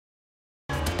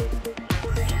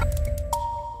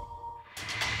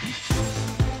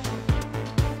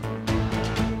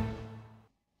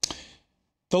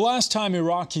The last time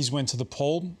Iraqis went to the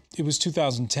poll, it was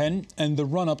 2010 and the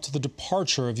run-up to the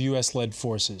departure of U.S.-led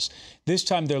forces. This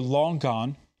time they're long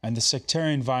gone and the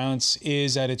sectarian violence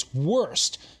is at its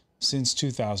worst since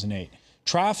 2008.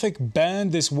 Traffic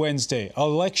banned this Wednesday,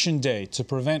 Election Day, to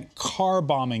prevent car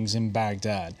bombings in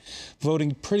Baghdad.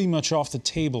 Voting pretty much off the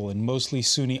table in mostly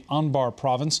Sunni Anbar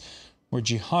province, where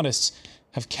jihadists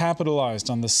have capitalized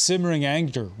on the simmering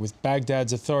anger with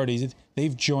Baghdad's authorities.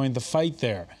 They've joined the fight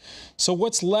there. So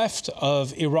what's left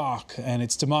of Iraq and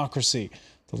its democracy?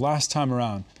 The last time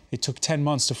around, it took 10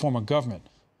 months to form a government.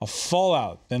 A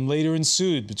fallout then later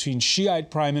ensued between Shiite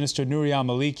Prime Minister Nouri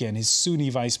al-Maliki and his Sunni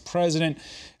Vice Prime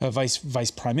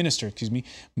Minister,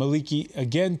 Maliki,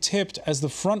 again tipped as the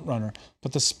frontrunner,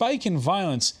 but the spike in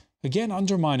violence again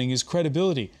undermining his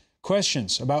credibility.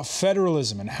 Questions about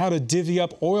federalism and how to divvy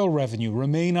up oil revenue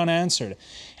remain unanswered.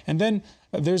 And then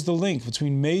there's the link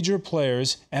between major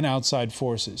players and outside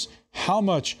forces. How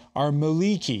much are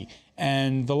Maliki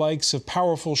and the likes of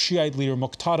powerful Shiite leader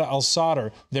Muqtada al-Sadr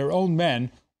their own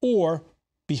men, or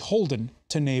beholden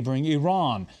to neighboring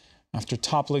Iran? After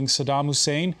toppling Saddam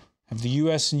Hussein, have the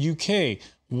US and UK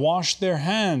washed their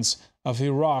hands of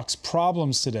Iraq's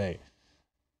problems today?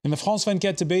 In the France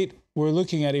 24 debate, we're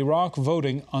looking at Iraq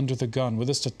voting under the gun. With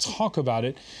us to talk about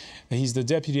it, he's the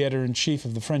deputy editor-in-chief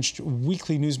of the French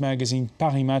weekly news magazine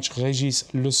Paris Match, Régis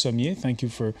Le Sommier. Thank you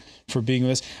for being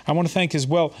with us. I want to thank as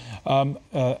well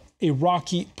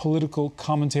Iraqi political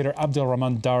commentator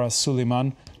Abdelraman Dara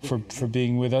SULEIMAN for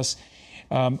being with us.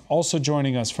 Also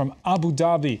joining us from Abu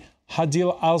Dhabi,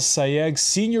 Hadeel al-SAYEGH,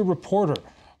 senior reporter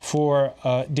for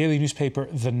daily newspaper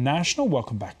The National.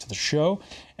 Welcome back to the show.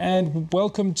 And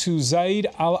welcome to Zaid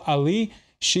al-Ali.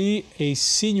 She, a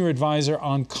senior advisor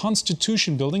on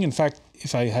constitution building. In fact,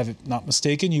 if I have it not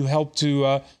mistaken, you helped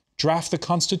to draft the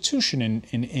constitution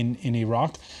in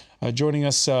Iraq. Joining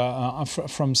us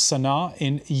from Sana'a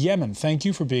in Yemen. Thank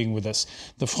you for being with us.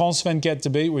 The France 24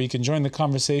 debate, where you can join the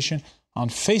conversation on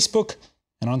Facebook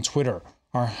and on Twitter.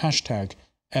 Our hashtag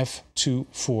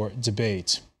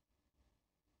F24debate.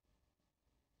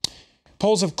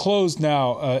 Polls have closed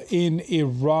now in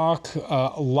Iraq.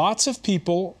 Lots of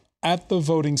people at the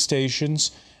voting stations.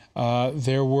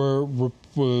 There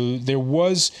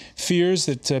was fears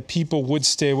that people would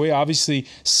stay away. Obviously,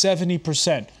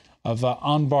 70% of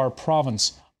Anbar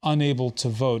province unable to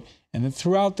vote. And then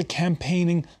throughout the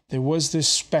campaigning, there was this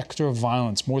specter of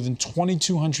violence. More than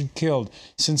 2,200 killed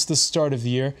since the start of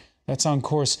the year. That's on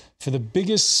course for the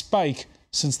biggest spike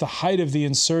since the height of the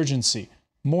insurgency.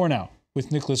 More now with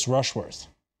Nicholas Rushworth.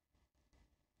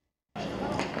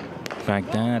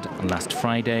 Baghdad last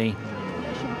Friday,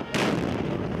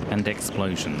 and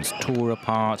explosions tore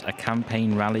apart a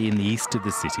campaign rally in the east of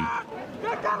the city.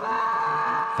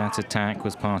 That attack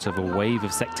was part of a wave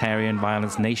of sectarian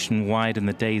violence nationwide in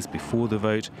the days before the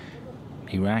vote.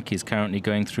 Iraq is currently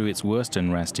going through its worst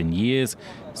unrest in years.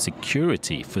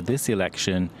 Security for this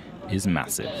election is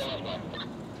massive.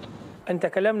 We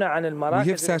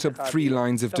have set up 3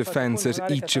 lines of defence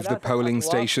at each of the polling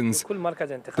stations.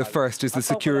 The first is the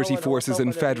security forces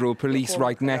and federal police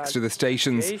right next to the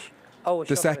stations.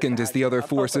 The second is the other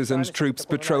forces and troops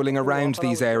patrolling around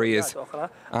these areas.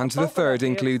 And the third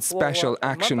includes special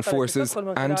action forces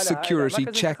and security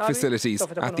check facilities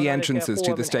at the entrances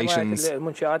to the stations.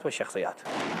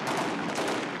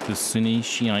 The Sunni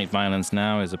Shiite violence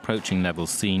now is approaching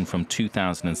levels seen from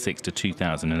 2006 to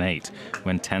 2008,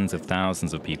 when tens of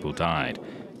thousands of people died.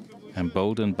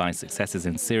 Emboldened by successes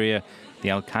in Syria,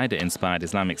 the al-Qaeda-inspired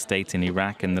Islamic State in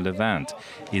Iraq and the Levant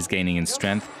is gaining in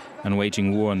strength and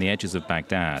waging war on the edges of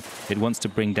Baghdad. It wants to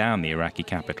bring down the Iraqi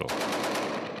capital.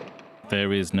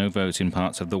 There is no vote in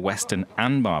parts of the western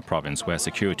Anbar province, where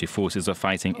security forces are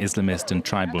fighting Islamist and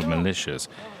tribal militias.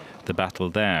 The battle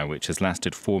there, which has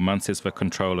lasted 4 months, is for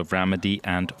control of Ramadi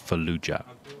and Fallujah.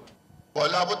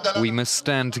 We must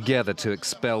stand together to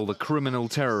expel the criminal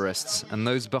terrorists and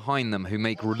those behind them who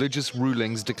make religious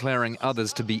rulings declaring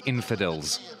others to be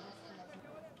infidels.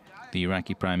 The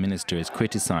Iraqi Prime Minister is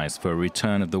criticized for a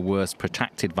return of the worst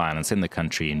protracted violence in the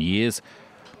country in years.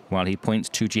 While he points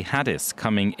to jihadists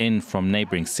coming in from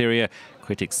neighboring Syria,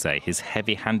 critics say his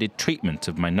heavy-handed treatment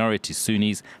of minority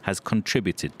Sunnis has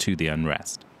contributed to the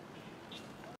unrest.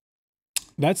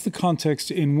 That's the context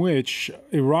in which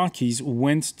Iraqis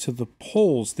went to the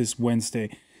polls this Wednesday.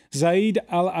 Zaid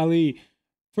al-Ali,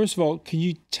 first of all, can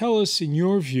you tell us, in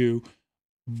your view,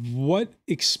 what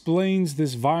explains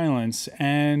this violence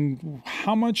and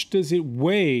how much does it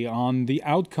weigh on the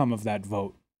outcome of that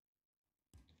vote?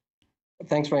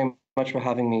 Thanks very much for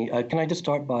having me. Can I just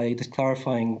start by just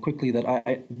clarifying quickly that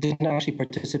I didn't actually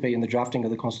participate in the drafting of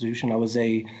the Constitution. I was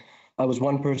a I was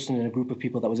one person in a group of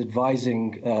people that was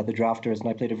advising the drafters, and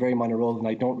I played a very minor role, and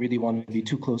I don't really want to be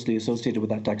too closely associated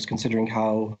with that text, considering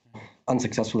how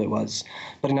unsuccessful it was.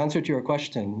 But in answer to your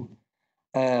question,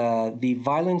 the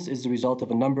violence is the result of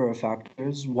a number of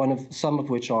factors, some of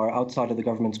which are outside of the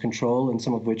government's control and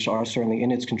some of which are certainly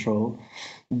in its control.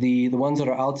 The ones that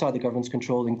are outside the government's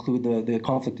control include the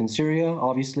conflict in Syria,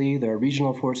 obviously. There are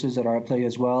regional forces that are at play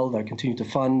as well that continue to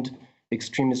fund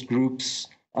extremist groups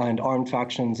and armed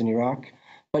factions in Iraq.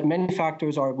 But many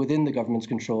factors are within the government's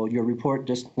control. Your report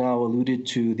just now alluded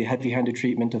to the heavy-handed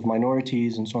treatment of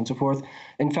minorities and so on and so forth.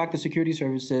 In fact, the security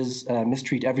services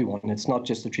mistreat everyone. It's not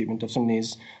just the treatment of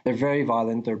Sunnis. They're very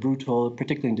violent, they're brutal,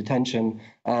 particularly in detention.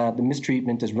 The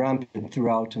mistreatment is rampant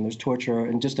throughout, and there's torture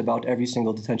in just about every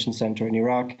single detention center in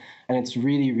Iraq. And it's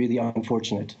really, really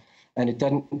unfortunate. And it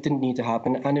didn't need to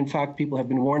happen. And in fact, people have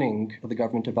been warning the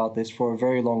government about this for a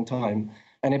very long time.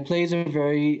 And it plays a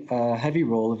very heavy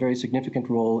role, a very significant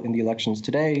role in the elections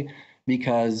today,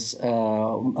 because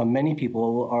many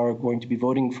people are going to be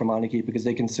voting for Maliki because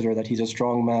they consider that he's a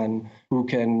strong man who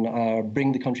can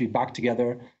bring the country back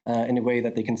together in a way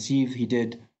that they conceive he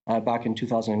did back in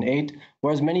 2008,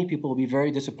 whereas many people will be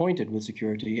very disappointed with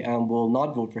security and will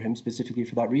not vote for him specifically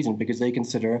for that reason, because they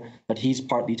consider that he's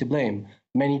partly to blame.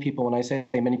 Many people, when I say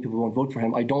many people won't vote for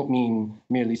him, I don't mean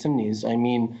merely Sunnis. I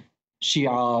mean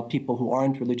Shia, people who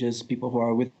aren't religious, people who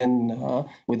are within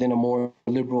a more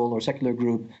liberal or secular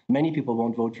group. Many people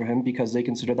won't vote for him because they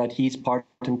consider that he's part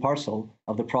and parcel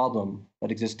of the problem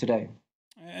that exists today.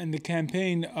 And the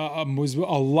campaign was a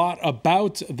lot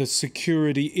about the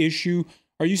security issue.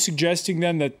 Are you suggesting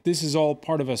then that this is all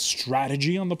part of a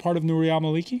strategy on the part of Nouri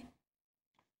al-Maliki?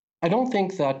 I don't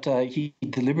think that he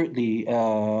deliberately,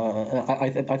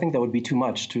 I think that would be too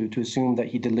much to assume that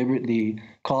he deliberately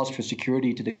caused for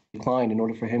security to decline in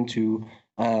order for him to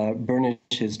burnish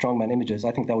his strongman images.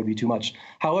 I think that would be too much.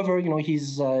 However,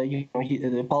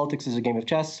 politics is a game of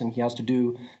chess, and he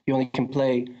only can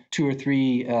play two or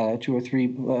three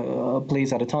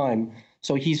plays at a time.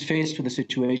 So he's faced with a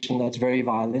situation that's very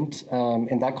violent.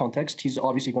 In that context, he's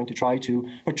obviously going to try to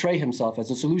portray himself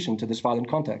as a solution to this violent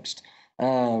context.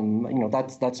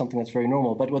 That's something that's very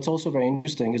normal. But what's also very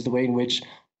interesting is the way in which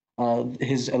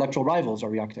his electoral rivals are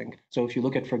reacting. So if you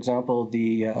look at, for example,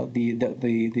 the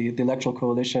electoral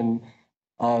coalition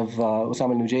of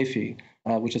Osama al-Nujayfi,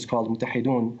 which is called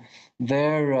Muttahidun,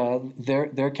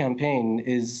 their campaign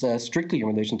is strictly in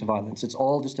relation to violence. It's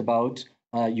all just about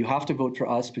you have to vote for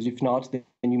us, because if not, then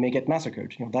you may get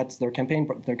massacred. That's their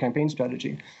campaign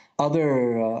strategy.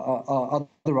 Other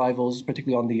rivals,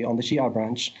 particularly on the Shia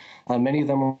branch, many of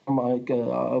them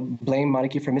blame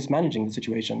Maliki for mismanaging the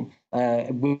situation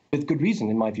with good reason,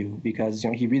 in my view, because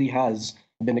he really has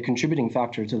been a contributing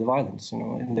factor to the violence.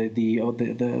 And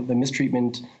the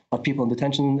mistreatment of people in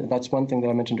detention. That's one thing that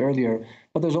I mentioned earlier.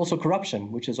 But there's also corruption,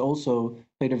 which has also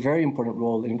played a very important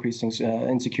role in increasing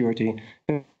insecurity,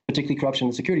 particularly corruption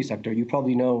in the security sector. You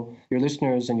probably know, your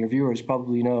listeners and your viewers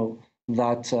probably know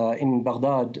that in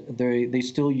Baghdad, they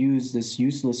still use this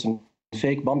useless and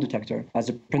fake bomb detector as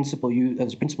a principal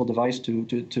device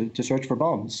to search for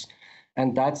bombs.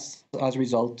 And that's as a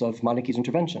result of Maliki's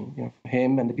intervention,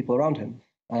 him and the people around him.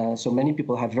 So many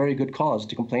people have very good cause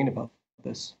to complain about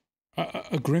this.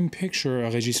 A grim picture,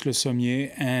 Régis Le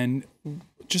Sommier. And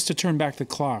just to turn back the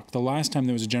clock, the last time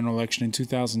there was a general election in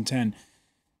 2010,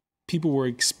 people were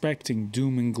expecting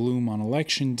doom and gloom on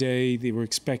election day. They were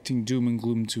expecting doom and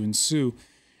gloom to ensue.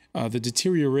 The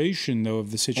deterioration, though,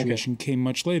 of the situation came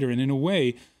much later. And in a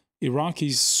way,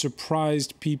 Iraqis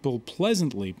surprised people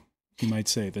pleasantly, you might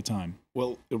say, at the time.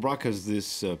 Well, Iraq has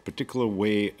this particular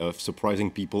way of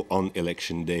surprising people on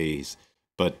election days,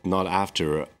 but not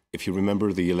after. If you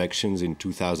remember the elections in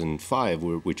 2005,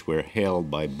 which were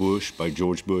hailed by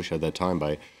George Bush at that time,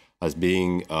 as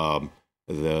being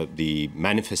the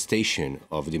manifestation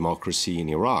of democracy in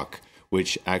Iraq,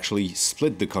 which actually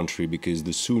split the country because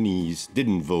the Sunnis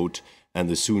didn't vote and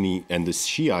the Sunni and the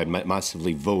Shia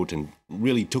massively vote and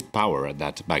really took power at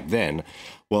that back then.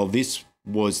 Well, this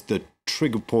was the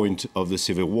trigger point of the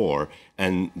civil war,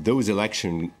 and those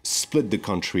elections split the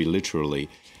country literally.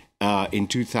 In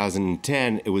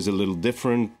 2010, it was a little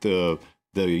different. The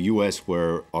U.S.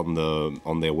 were on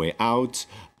their way out.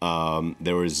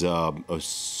 There was a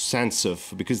sense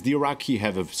of, because the Iraqi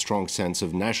have a strong sense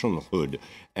of nationalhood,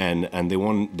 and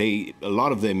a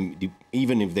lot of them,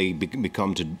 even if they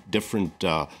become to different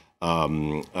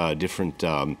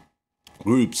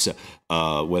groups,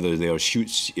 whether they are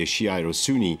Shiite or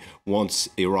Sunni, wants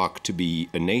Iraq to be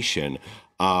a nation.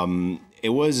 It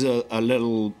was a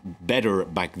little better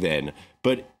back then.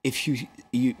 But if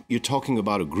you're talking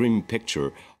about a grim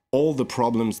picture, all the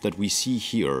problems that we see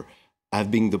here have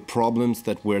been the problems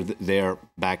that were there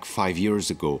back 5 years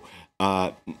ago.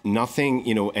 Nothing,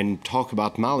 you know, and talk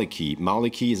about Maliki.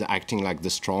 Maliki is acting like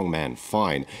the strong man,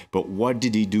 fine. But what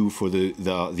did he do for the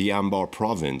Anbar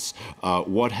province?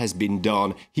 What has been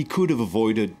done? He could have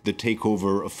avoided the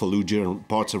takeover of Fallujah and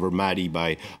parts of Ramadi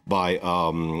by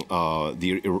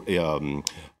the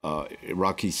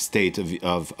Iraqi state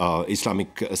of Islamic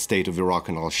State of Iraq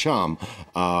and al-Sham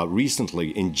recently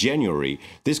in January.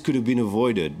 This could have been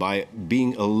avoided by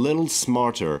being a little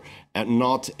smarter and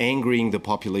not angering the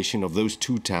population of those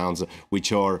two towns,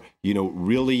 which are, you know,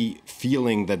 really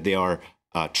feeling that they are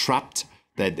trapped,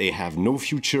 that they have no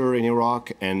future in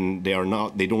Iraq, and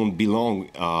they don't belong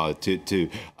to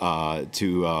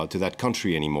that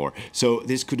country anymore. So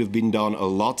this could have been done a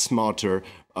lot smarter.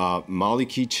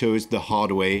 Maliki chose the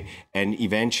hard way and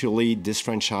eventually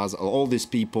disfranchised all these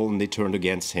people, and they turned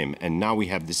against him. And now we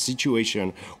have this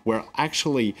situation where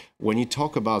actually, when you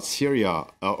talk about Syria,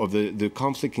 or the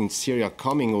conflict in Syria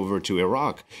coming over to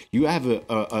Iraq, you have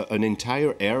an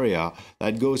entire area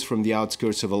that goes from the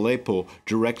outskirts of Aleppo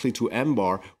directly to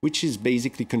Anbar, which is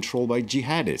basically controlled by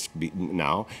jihadists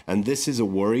now. And this is a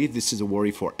worry. This is a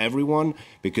worry for everyone,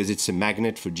 because it's a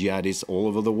magnet for jihadists all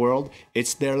over the world.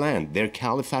 It's their land. Their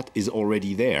caliphate is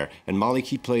already there. And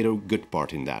Maliki played a good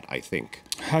part in that, I think.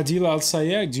 Hadeel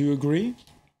Al-Sayegh, do you agree?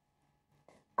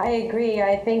 I agree.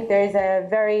 I think there's a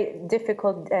very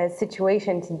difficult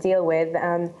situation to deal with.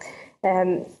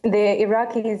 The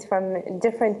Iraqis from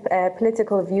different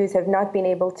political views have not been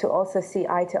able to also see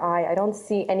eye to eye. I don't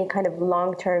see any kind of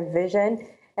long-term vision.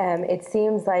 It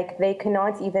seems like they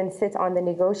cannot even sit on the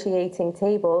negotiating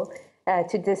table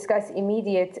to discuss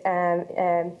immediate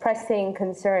pressing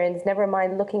concerns, never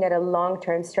mind looking at a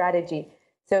long-term strategy.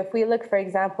 So if we look, for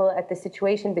example, at the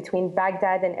situation between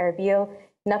Baghdad and Erbil,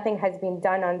 nothing has been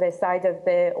done on the side of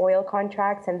the oil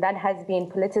contracts, and that has been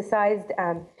politicized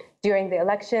during the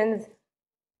elections.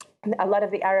 A lot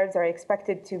of the Arabs are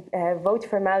expected to vote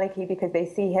for Maliki because they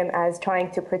see him as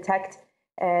trying to protect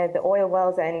the oil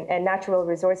wells and natural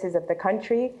resources of the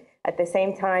country. At the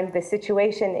same time, the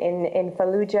situation in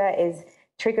Fallujah is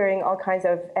triggering all kinds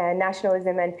of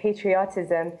nationalism and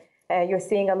patriotism. You're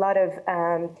seeing a lot of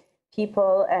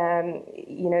people,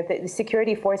 you know, the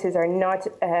security forces are not,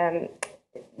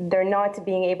 they're not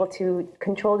being able to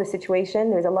control the situation.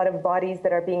 There's a lot of bodies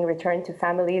that are being returned to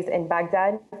families in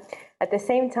Baghdad. At the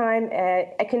same time,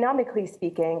 economically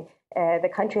speaking, the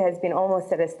country has been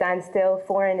almost at a standstill.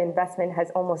 Foreign investment has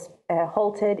almost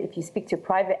halted. If you speak to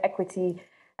private equity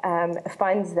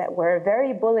funds that were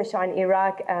very bullish on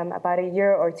Iraq about a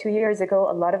year or 2 years ago,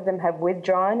 a lot of them have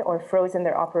withdrawn or frozen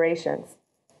their operations.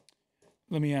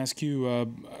 Let me ask you,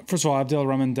 first of all,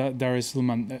 Abdelraman, Dara,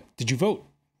 SULEIMAN, did you vote?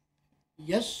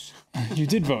 Yes. You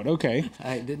did vote, okay.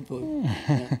 I did vote.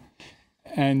 Yeah.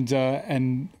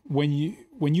 And when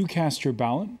you cast your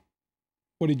ballot,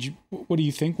 what do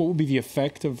you think? What would be the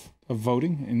effect of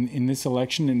voting in this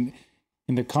election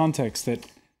in the context that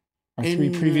our three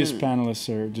previous panelists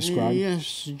are described?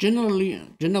 Yes, generally,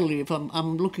 if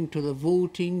I'm looking to the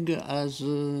voting as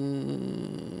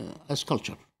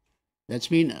culture. That's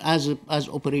mean as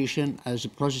operation, as a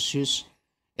process.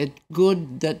 It's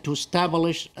good that to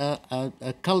establish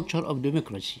a culture of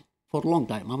democracy for a long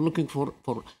time. I'm looking for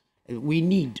we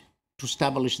need to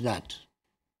establish that.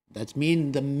 That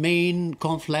means the main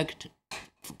conflict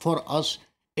for us,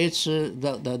 it's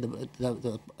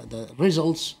the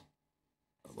results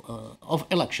of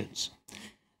elections.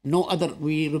 No other,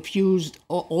 we refused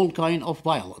all kind of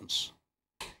violence.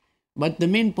 But the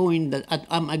main point that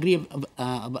I'm agree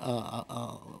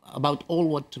about all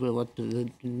what the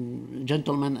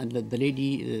gentleman and the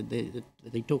lady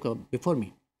they talk before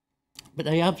me. But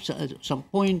I have some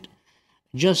point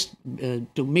just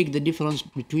to make the difference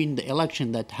between the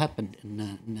election that happened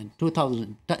in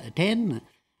 2010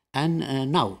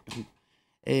 and now.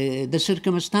 The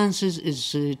circumstances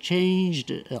is changed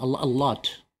a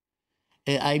lot.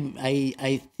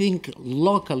 I think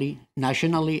locally,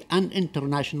 nationally, and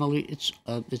internationally,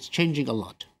 it's changing a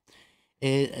lot.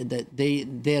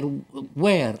 There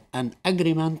were an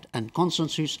agreement and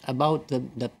consensus about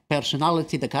the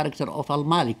personality, the character of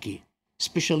al-Maliki,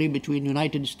 especially between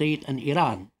United States and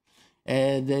Iran.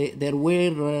 There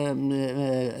were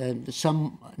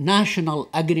some national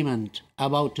agreement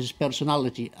about his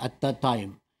personality at that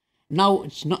time. Now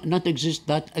it's not exist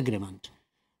that agreement.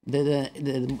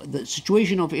 The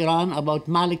situation of Iran about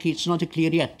Maliki, it's not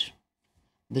clear yet.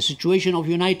 The situation of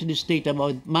United States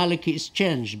about Maliki is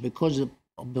changed because of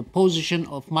the position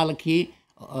of Maliki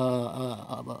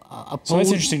So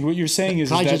that's interesting. What you're saying is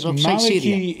that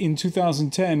Maliki in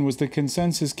 2010 was the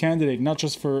consensus candidate, not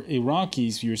just for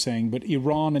Iraqis, you're saying, but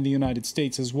Iran and the United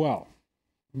States as well.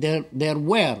 There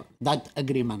were that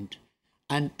agreement.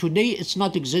 And today it's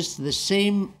not exist the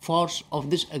same force of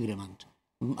this agreement.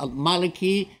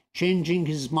 Maliki changing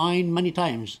his mind many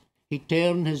times. He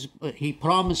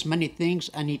promised many things,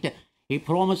 and he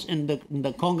promised in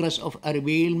the Congress of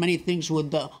Erbil many things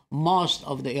with the most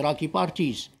of the Iraqi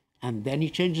parties, and then he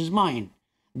changed his mind.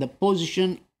 The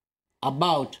position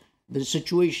about the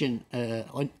situation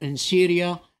in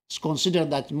Syria is considered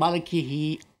that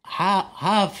Maliki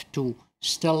have to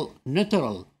still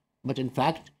neutral, but in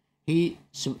fact he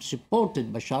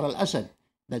supported Bashar al-Assad.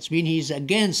 That's mean he's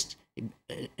against.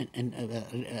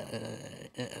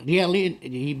 Really,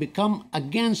 he become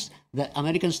against the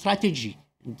American strategy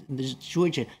in this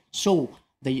situation. So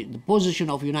the position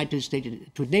of United States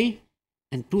today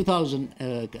in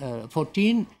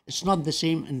 2014 is not the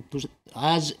same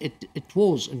as it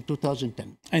was in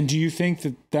 2010. And do you think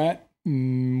that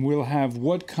will have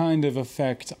what kind of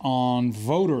effect on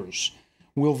voters?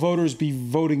 Will voters be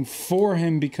voting for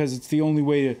him because it's the only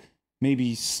way to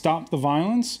maybe stop the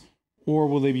violence, or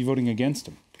will they be voting against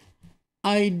him?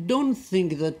 I don't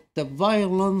think that the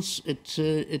violence,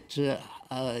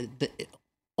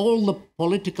 all the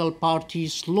political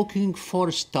parties looking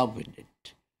for stopping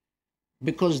it.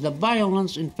 Because the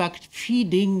violence, in fact,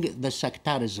 feeding the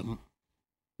sectarism.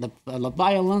 The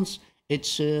violence,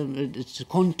 it's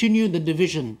continue the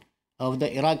division of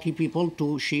the Iraqi people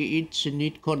to Shiite,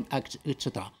 Sunni, Kurd,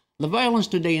 etc. The violence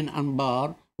today in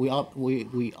Anbar, we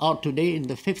are today in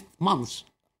the 5th month,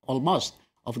 almost,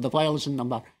 of the violence in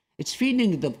Anbar. It's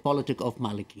feeding the politic of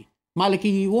Maliki.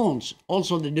 Maliki, he wants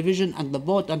also the division and the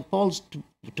vote and polls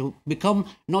to become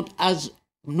not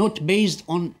based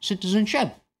on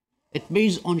citizenship. It's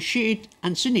based on Shiite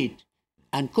and Sunni,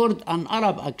 and Kurd and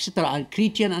Arab, etc., and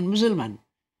Christian and Muslim.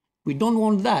 We don't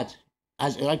want that.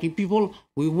 As Iraqi people,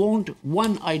 we want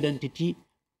one identity,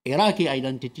 Iraqi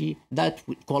identity, that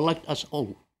would collect us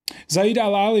all. Zaid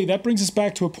al-Ali, that brings us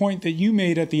back to a point that you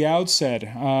made at the outset.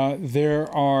 There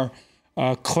are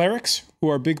clerics who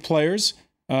are big players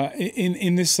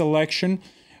in this election.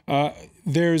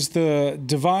 There's the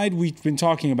divide, we've been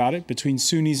talking about it, between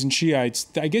Sunnis and Shiites.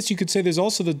 I guess you could say there's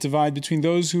also the divide between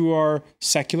those who are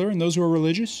secular and those who are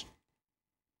religious?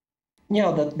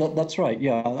 Yeah, that's right.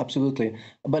 Yeah, absolutely.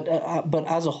 But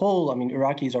as a whole, I mean,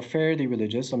 Iraqis are fairly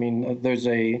religious. I mean,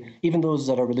 even those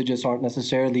that are religious don't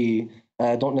necessarily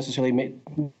take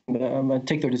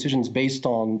their decisions based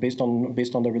on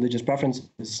their religious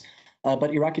preferences.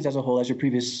 But Iraqis as a whole, as your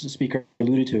previous speaker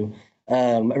alluded to,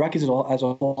 Iraqis as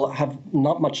a whole have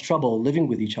not much trouble living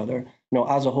with each other. You know,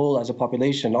 as a whole, as a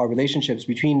population, our relationships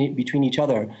between each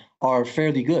other are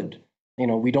fairly good. You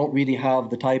know, we don't really have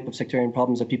the type of sectarian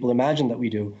problems that people imagine that we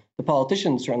do. The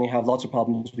politicians certainly have lots of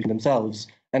problems between themselves,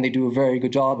 and they do a very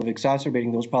good job of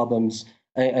exacerbating those problems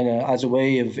as a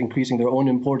way of increasing their own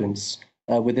importance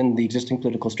within the existing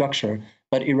political structure.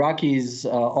 But Iraqis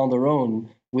on their own,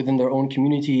 within their own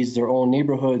communities, their own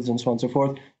neighborhoods, and so on and so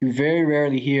forth, you very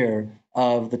rarely hear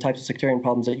of the types of sectarian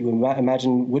problems that you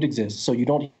imagine would exist. So you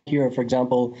don't hear, for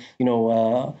example, you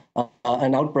know,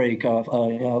 an outbreak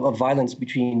of violence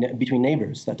between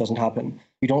neighbors. That doesn't happen.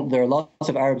 There are lots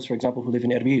of Arabs, for example, who live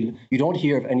in Erbil. You don't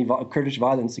hear of any Kurdish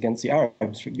violence against the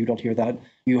Arabs. You don't hear that.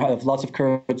 You have lots of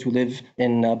Kurds who live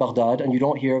in Baghdad, and you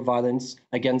don't hear violence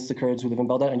against the Kurds who live in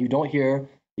Baghdad, and you don't hear.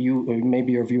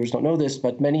 Maybe your viewers don't know this,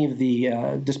 but many of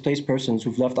the displaced persons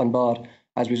who've left Anbar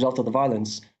as a result of the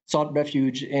violence sought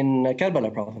refuge in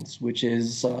Karbala province, which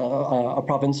is a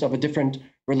province of a different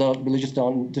religious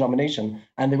denomination,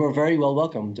 and they were very well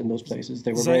welcomed in those places.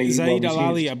 They were very Zaid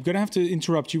al-Ali, I'm going to have to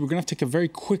interrupt you. We're going to have to take a very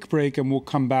quick break, and we'll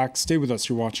come back. Stay with us.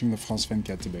 You're watching the France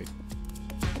 24 debate.